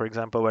Punjab game, for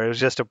example, where it was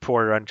just a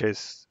poor run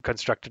chase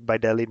constructed by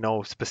Delhi.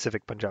 No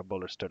specific Punjab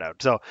bowler stood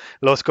out. So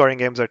low scoring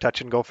games are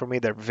touch and go for me.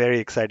 They're very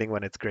exciting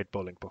when it's great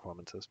bowling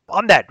performances.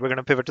 On that, we're going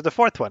to pivot to the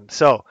fourth one.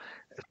 So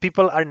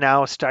people are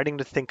now starting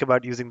to think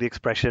about using the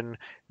expression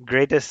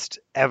greatest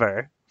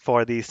ever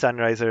for the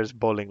Sunrisers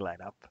bowling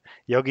lineup.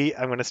 Yogi,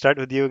 I'm going to start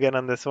with you again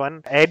on this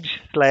one.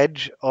 Edge,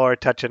 sledge, or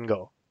touch and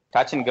go?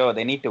 Touch and go.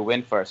 They need to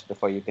win first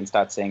before you can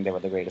start saying they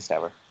were the greatest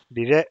ever.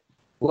 DJ?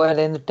 Well,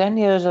 in the 10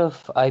 years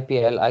of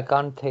IPL, I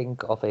can't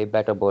think of a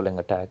better bowling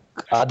attack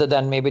other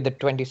than maybe the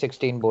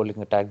 2016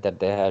 bowling attack that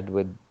they had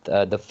with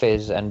the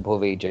Fizz and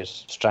Bhuvi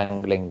just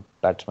strangling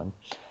batsmen.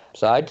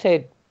 So I'd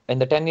say in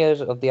the 10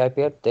 years of the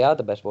IPL, they are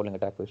the best bowling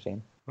attack we've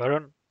seen.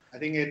 Varun? I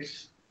think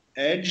it's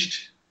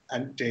edged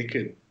and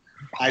taken.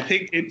 I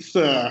think it's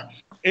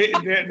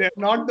they're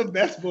not the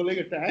best bowling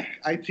attack.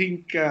 I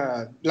think,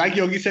 like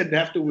Yogi said, they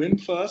have to win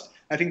first.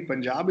 I think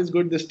Punjab is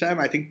good this time.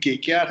 I think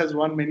KKR has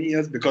won many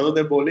years because of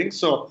their bowling.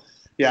 So,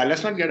 yeah,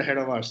 let's not get ahead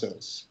of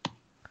ourselves.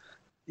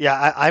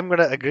 Yeah, I'm going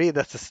to agree.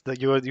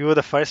 You were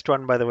the first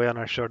one, by the way, on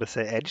our show to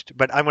say edged,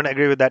 but I'm going to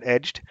agree with that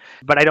edged.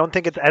 But I don't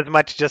think it's as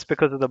much just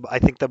because of I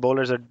think the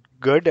bowlers are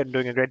good and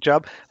doing a great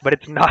job, but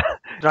it's not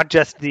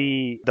just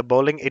the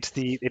bowling. It's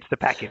the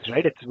package,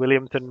 right? It's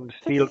Williamson's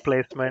field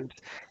placement.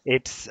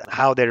 It's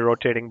how they're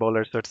rotating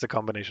bowlers. So it's a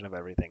combination of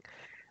everything.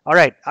 All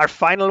right, our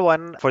final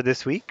one for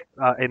this week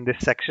in this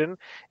section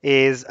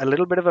is a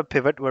little bit of a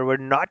pivot where we're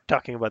not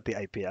talking about the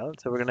IPL.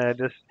 So we're going to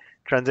just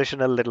transition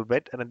a little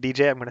bit. And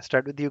DJ, I'm going to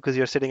start with you because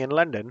you're sitting in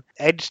London.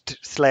 Edged,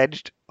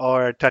 sledged,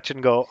 or touch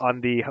and go on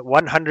the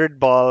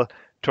 100 ball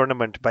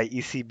tournament by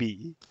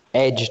ECB?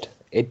 Edged.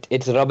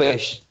 It's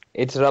rubbish.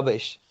 It's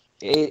rubbish.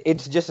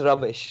 It's just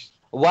rubbish.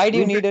 Why do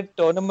you need a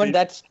tournament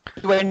that's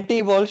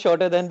 20 balls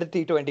shorter than the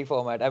T20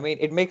 format? I mean,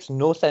 it makes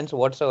no sense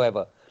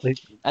whatsoever.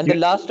 And the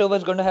last over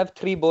is going to have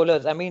 3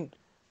 bowlers. I mean,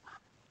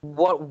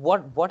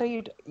 what are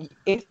you?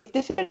 If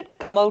this had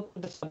come out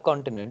to the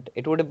subcontinent,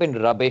 it would have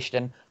been rubbish.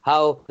 And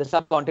how the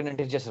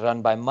subcontinent is just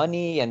run by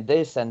money and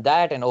this and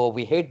that, and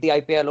we hate the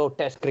IPL.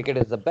 Test cricket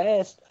is the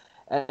best,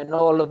 and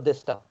all of this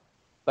stuff.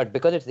 But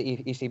because it's the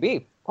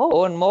ECB,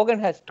 Owen Morgan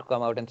has to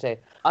come out and say,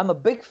 I'm a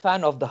big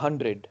fan of the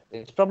 100.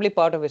 It's probably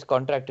part of his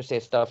contract to say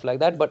stuff like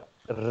that, but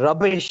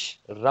rubbish.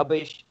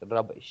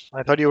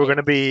 I thought you were going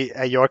to be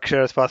a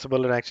Yorkshire as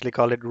possible and actually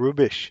call it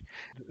rubbish.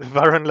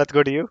 Varun, let's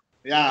go to you.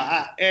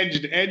 Yeah,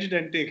 edged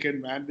and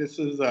taken, man. This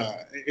is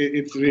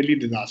it's really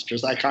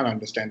disastrous. I can't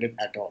understand it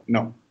at all.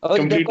 No.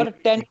 They've got a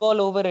 10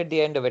 ball over at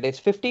the end of it. It's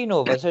 15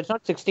 overs, so it's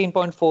not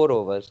 16.4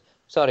 overs.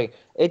 Sorry,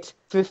 it's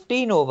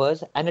 15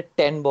 overs and a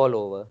 10 ball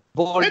over,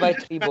 bowled by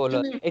 3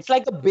 bowlers. It's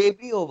like a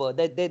baby over.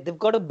 They've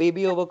got a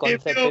baby over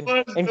concept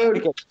in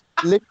cricket.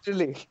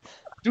 Literally.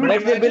 Dude,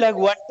 but they'll be like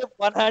one tip,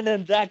 one hand,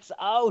 and that's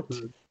out.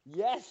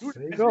 Yes.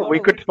 There you go. We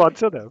could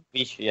sponsor them.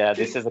 Yeah,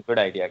 this is a good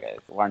idea, guys.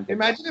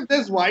 Imagine if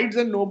there's wides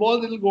and no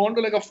balls, it'll go on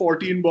to like a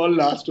 14 ball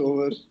last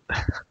over.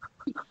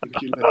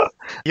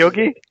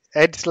 Yogi,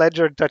 edge, sledge,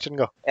 or touch and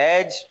go?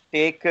 Edge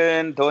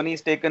taken.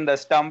 Dhoni's taken the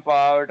stump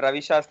out.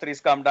 Ravi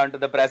Shastri's come down to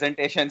the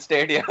presentation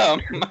stadium.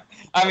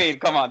 I mean,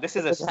 come on. This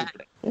is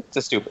it's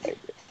a stupid idea.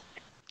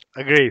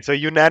 Agree. So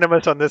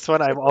unanimous on this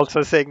one. I'm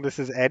also saying this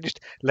is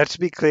edged. Let's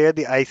be clear,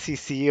 the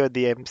ICC or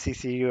the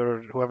MCC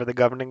or whoever the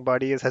governing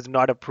body is has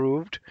not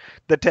approved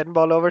the 10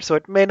 ball over, so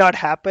it may not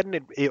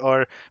happen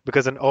or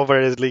because an over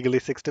is legally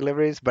 6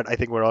 deliveries, but I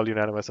think we're all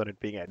unanimous on it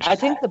being edged. I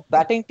think the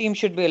batting team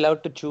should be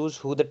allowed to choose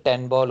who the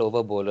 10 ball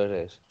over bowler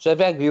is. So if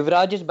like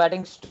Yuvraj is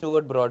batting,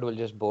 Stuart Broad will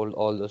just bowl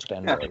all those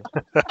 10 balls.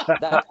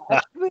 that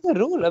should be the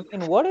rule. I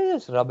mean, what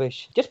is this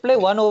rubbish? Just play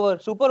 1 over,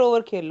 super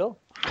over khel lo.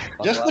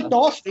 Just the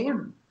toss,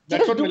 dude.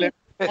 That's what we'll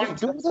have.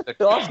 Do the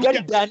toss.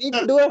 Get Danny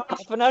to do a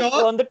half an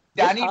hour on the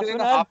Danny doing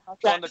a half an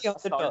hour on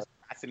the toss.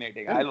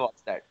 Fascinating. I'll watch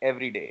that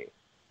every day.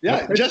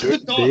 Yeah, just the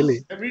toss. Daily.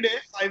 Every day,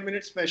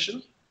 5-minute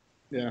special.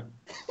 Yeah.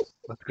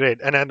 That's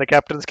great. And then the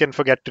captains can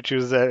forget to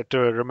choose to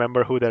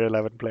remember who their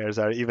 11 players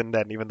are, even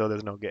though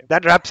there's no game.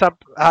 That wraps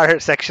up our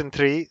section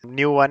 3.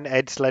 New one,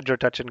 edge, sledge, or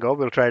touch and go.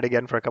 We'll try it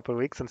again for a couple of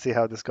weeks and see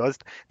how this goes.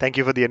 Thank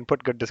you for the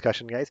input. Good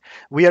discussion, guys.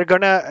 We are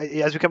going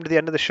to, as we come to the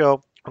end of the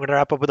show, I'm going to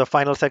wrap up with a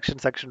final section,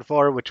 section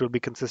 4, which will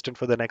be consistent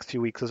for the next few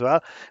weeks as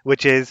well,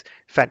 which is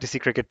fantasy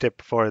cricket tip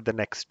for the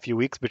next few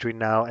weeks between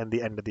now and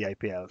the end of the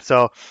IPL.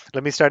 So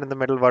let me start in the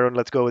middle. Varun,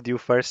 let's go with you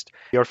first.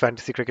 Your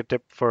fantasy cricket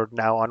tip for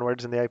now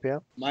onwards in the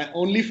IPL? My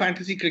only fantasy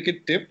fantasy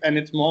cricket tip, and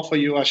it's more for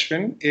you,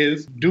 Ashwin,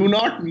 is do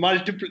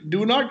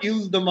not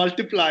use the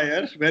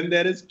multiplier when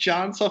there is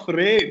chance of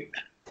rain.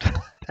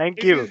 Thank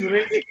It you. is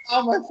raining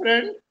now, my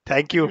friend.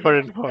 Thank you for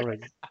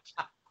informing.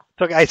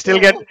 So I still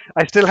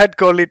had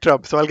Kohli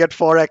Trump, so I'll get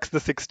 4x the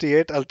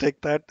 68. I'll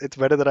take that. It's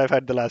better than I've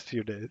had the last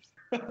few days.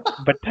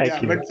 But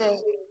thank you.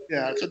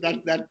 So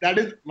that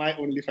is my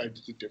only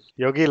fantasy tip.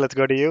 Yogi, let's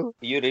go to you.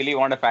 You really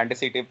want a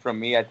fantasy tip from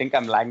me? I think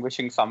I'm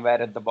languishing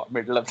somewhere at the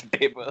middle of the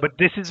table. But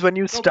this is when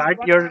you start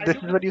your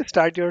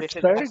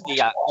search.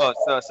 Yeah.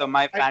 Oh, so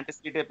my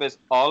fantasy tip is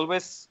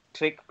always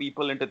trick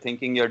people into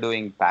thinking you're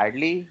doing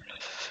badly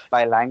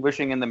by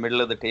languishing in the middle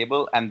of the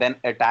table and then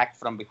attack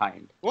from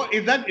behind. Well,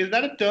 is that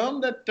a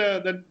term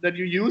that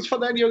you use for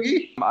that,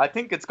 Yogi? I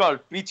think it's called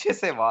Piche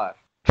Se Var.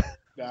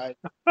 Right.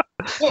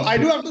 So I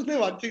do have to say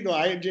one thing though.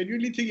 I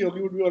genuinely think Yogi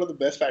would be one of the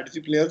best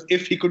fantasy players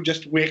if he could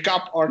just wake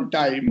up on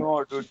time.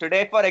 No, dude.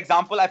 Today, for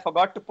example, I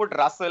forgot to put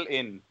Russell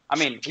in. I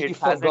mean, it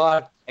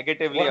hasn't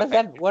negatively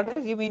affected. What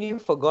does you mean you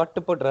forgot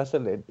to put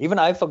Russell in? Even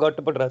I forgot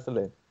to put Russell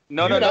in.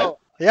 No.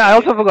 Yeah, I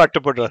also forgot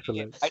to put Russell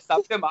in. I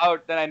subbed him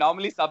out, then I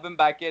normally sub him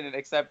back in,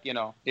 except,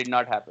 did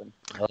not happen.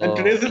 And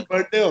today's his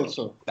birthday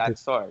also. That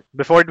sort.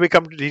 Before we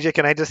come to DJ,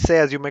 can I just say,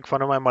 as you make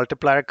fun of my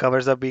multiplier,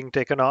 covers are being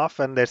taken off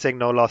and they're saying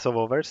no loss of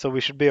overs, so we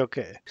should be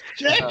okay.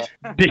 Shit.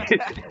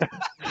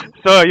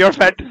 So your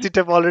fantasy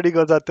tip already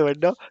goes out the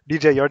window.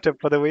 DJ, your tip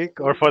for the week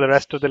or for the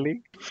rest of the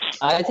league?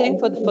 I think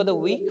for the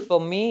week,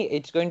 for me,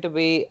 it's going to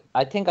be,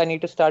 I think I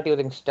need to start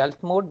using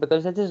stealth mode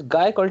because there's this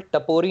guy called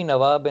Tapori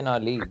Nawab in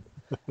our league.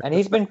 And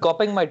he's been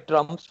copying my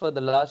trumps for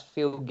the last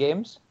few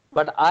games.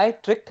 But I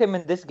tricked him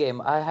in this game.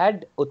 I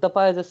had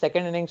Uttapa as a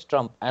second innings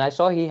trump, and I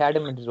saw he had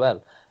him as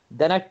well.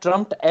 Then I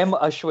trumped M.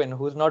 Ashwin,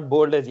 who's not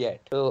bowled as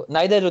yet. So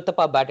neither is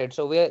Uttapa batted,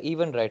 so we're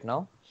even right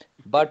now.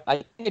 But I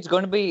think it's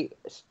going to be,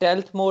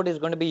 stealth mode is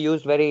going to be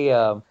used very,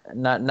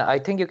 I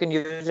think you can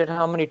use it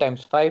how many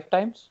times? 5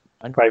 times?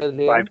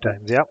 Five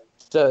times, yeah.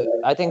 So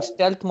I think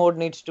stealth mode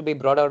needs to be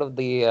brought out of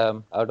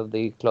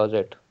the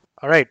closet.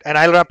 All right, and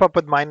I'll wrap up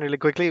with mine really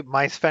quickly.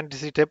 My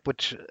fantasy tip,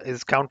 which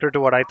is counter to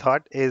what I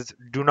thought, is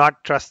do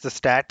not trust the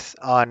stats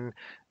on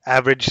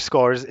average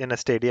scores in a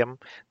stadium.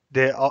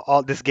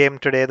 All this game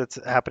today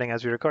that's happening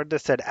as we record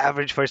this said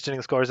average first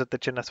inning scores at the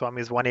Chinnaswamy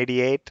is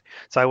 188.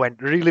 So I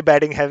went really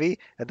batting heavy,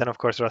 and then of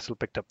course Russell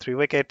picked up 3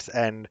 wickets,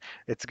 and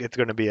it's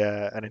going to be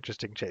an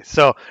interesting chase.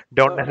 So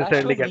don't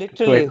necessarily get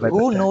literally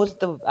who knows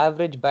the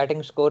average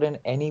batting score in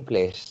any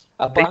place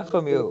apart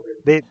from you.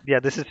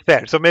 This is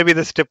fair. So maybe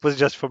this tip was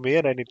just for me,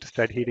 and I need to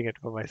start heating it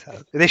for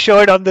myself. They show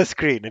it on the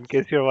screen, in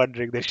case you're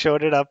wondering. They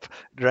showed it up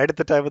right at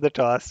the time of the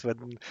toss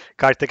when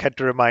Karthik had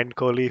to remind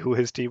Kohli who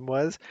his team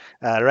was.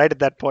 Right at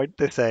that point,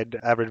 they said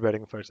average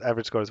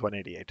score is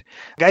 188.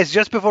 Guys,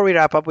 just before we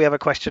wrap up, we have a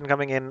question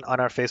coming in on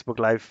our Facebook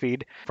live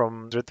feed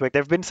from Ritvik.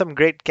 There have been some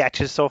great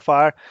catches so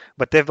far,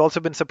 but there have also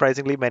been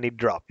surprisingly many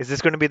drops. Is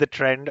this going to be the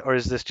trend, or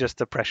is this just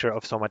the pressure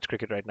of so much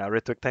cricket right now?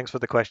 Ritvik, thanks for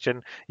the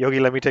question. Yogi,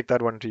 let me take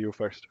that one to you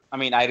first. I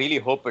mean, I really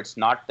hope it's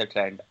not the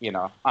trend,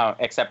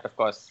 except, of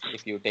course,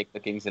 if you take the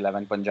Kings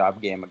 11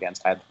 Punjab game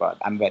against Hyderabad.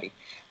 I'm very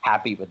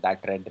happy with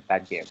that trend in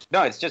that game.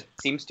 No, it just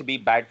seems to be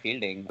bad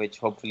fielding, which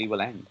hopefully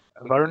will end.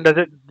 Varun,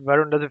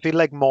 does it feel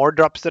like more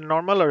drops than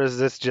normal, or is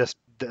this just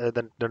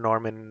the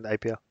norm in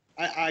IPL?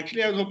 I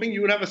was hoping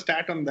you would have a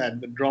stat on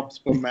that, the drops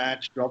per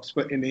match, drops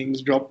per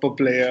innings, drop per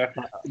player.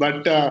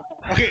 But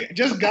okay,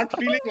 just gut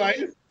feeling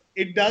wise,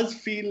 it does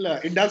feel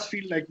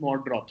like more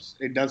drops.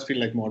 It does feel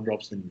like more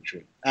drops than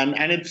usual,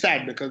 and it's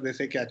sad because they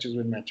say catches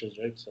win matches,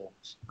 right? So.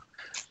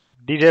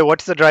 DJ,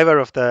 what's the driver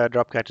of the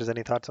drop catches?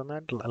 Any thoughts on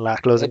that?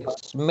 Closing.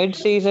 It's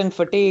mid-season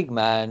fatigue,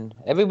 man.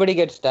 Everybody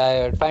gets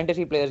tired.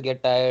 Fantasy players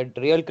get tired.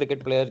 Real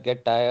cricket players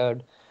get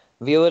tired.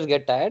 Viewers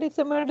get tired. It's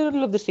the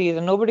middle of the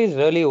season. Nobody's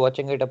really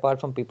watching it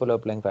apart from people who are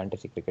playing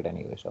fantasy cricket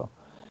anyway. So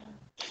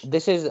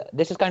this is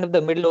kind of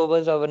the middle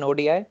overs of an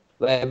ODI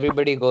where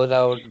everybody goes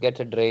out, gets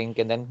a drink,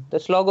 and then the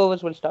slog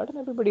overs will start and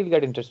everybody will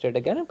get interested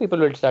again and people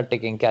will start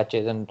taking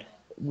catches. And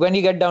when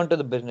you get down to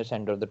the business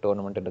end of the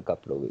tournament in a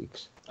couple of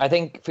weeks, I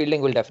think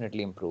fielding will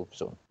definitely improve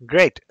soon.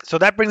 Great. So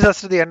that brings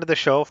us to the end of the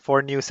show.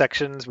 4 new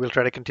sections. We'll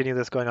try to continue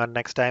this going on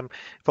next time.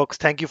 Folks,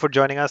 thank you for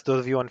joining us. Those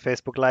of you on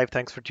Facebook Live,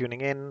 thanks for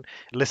tuning in.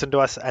 Listen to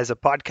us as a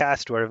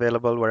podcast. We're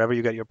available wherever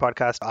you get your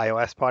podcast,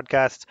 iOS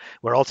podcasts.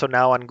 We're also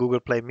now on Google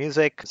Play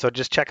Music. So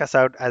just check us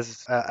out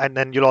and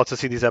then you'll also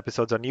see these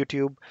episodes on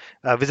YouTube.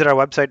 Visit our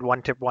website,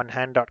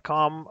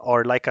 onetiponehand.com,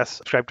 or like us,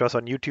 subscribe to us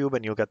on YouTube,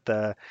 and you'll get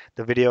the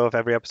video of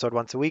every episode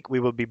once a week.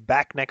 We will be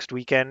back next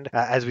weekend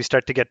as we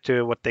start to get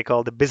to what they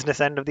call the business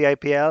end of the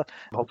IPL.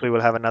 Hopefully we'll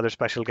have another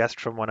special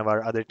guest from one of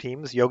our other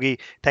teams. Yogi,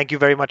 thank you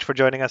very much for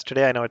joining us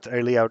today. I know it's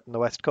early out in the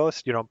West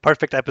Coast.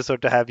 Perfect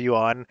episode to have you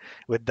on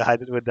with the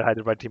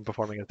Hyderabad team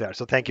performing as they are.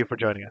 So thank you for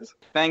joining us.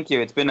 Thank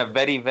you. It's been a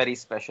very, very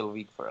special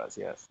week for us.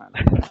 Yes.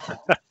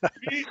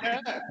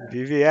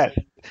 VVS.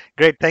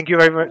 Great. Thank you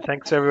very much.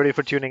 Thanks everybody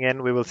for tuning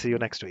in. We will see you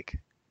next week.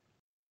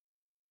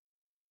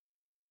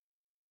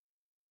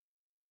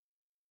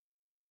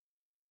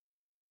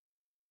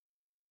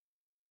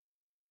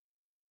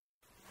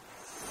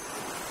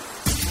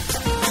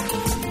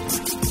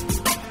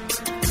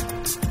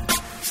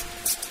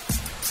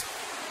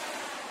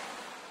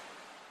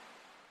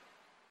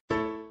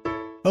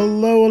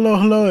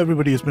 Hello,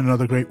 everybody. It's been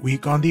another great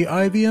week on the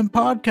IVM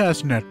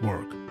Podcast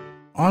Network.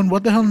 On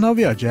What the Hell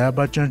Navya, Jaya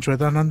Bachchan,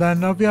 Shwetananda,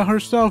 and Navya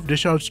herself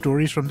dish out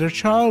stories from their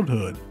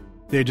childhood.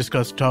 They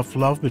discuss tough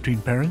love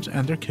between parents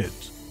and their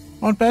kids.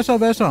 On Paisa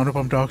Vaisa,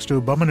 Anupam talks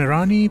to Baman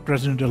Irani,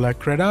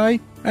 President-elect Credai,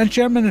 and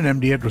Chairman and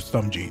MD at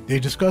Rustamji. They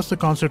discuss the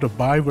concept of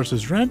buy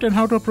versus rent and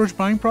how to approach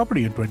buying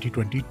property in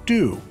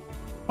 2022.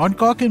 On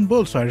Cock and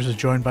Bull, Cyrus is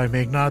joined by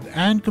Meghnad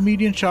and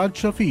comedian Shad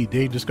Shafi.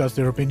 They discuss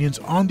their opinions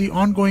on the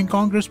ongoing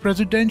Congress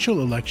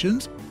presidential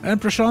elections and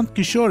Prashant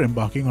Kishore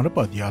embarking on a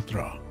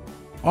Padyatra.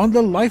 On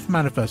the Life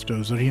Manifesto,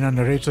 Zarina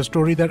narrates a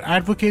story that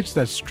advocates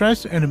that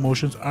stress and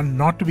emotions are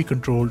not to be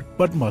controlled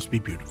but must be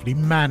beautifully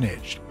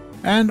managed.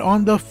 And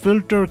on the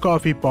Filter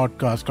Coffee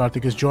podcast,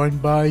 Karthik is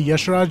joined by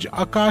Yashraj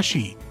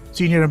Akashi,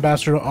 Senior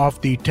Ambassador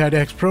of the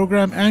TEDx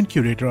program and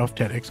Curator of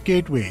TEDx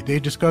Gateway. They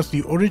discuss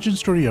the origin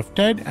story of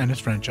TED and its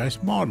franchise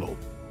model.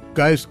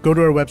 Guys, go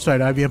to our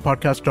website,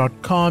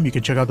 ivmpodcast.com. You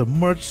can check out the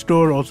merch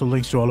store, also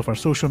links to all of our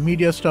social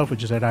media stuff,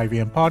 which is at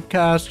IVM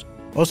Podcast.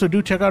 Also,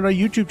 do check out our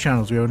YouTube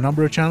channels. We have a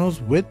number of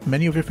channels with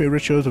many of your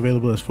favorite shows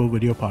available as full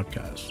video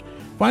podcasts.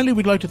 Finally,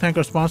 we'd like to thank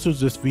our sponsors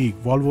this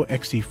week, Volvo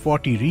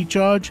XC40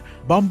 Recharge,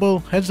 Bumble,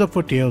 Heads Up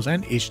for Tails,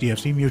 and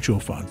HDFC Mutual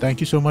Fund.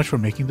 Thank you so much for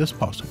making this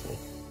possible.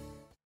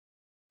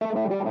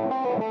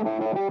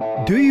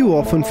 Do you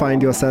often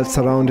find yourself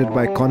surrounded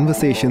by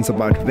conversations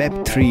about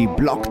Web3,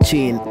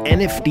 blockchain,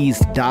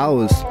 NFTs,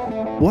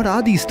 DAOs? What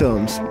are these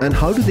terms and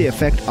how do they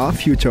affect our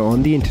future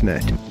on the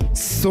internet?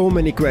 So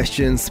many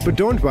questions, but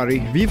don't worry,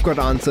 we've got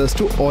answers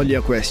to all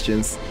your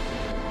questions.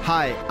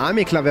 Hi, I'm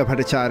Eklavya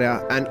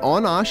Bhattacharya, and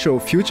on our show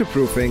Future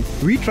Proofing,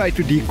 we try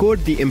to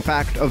decode the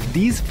impact of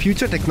these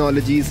future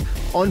technologies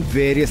on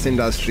various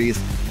industries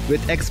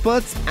with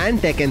experts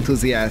and tech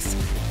enthusiasts.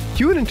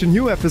 Tune into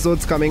new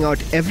episodes coming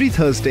out every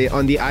Thursday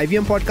on the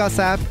IVM Podcast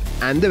app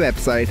and the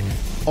website,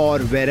 or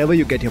wherever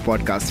you get your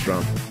podcasts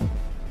from.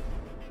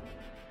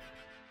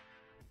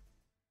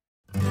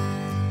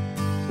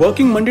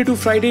 Working Monday to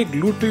Friday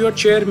glued to your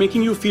chair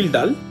making you feel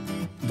dull?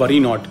 Worry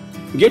not.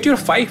 Get your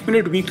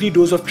 5-minute weekly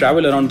dose of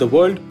travel around the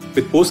world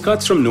with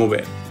postcards from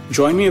nowhere.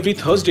 Join me every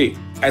Thursday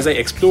as I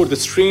explore the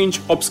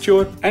strange,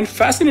 obscure, and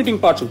fascinating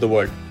parts of the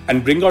world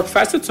and bring out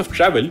facets of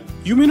travel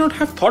you may not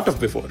have thought of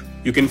before.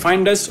 You can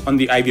find us on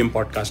the IVM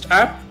Podcast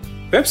app,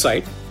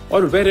 website,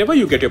 or wherever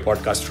you get your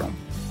podcast from.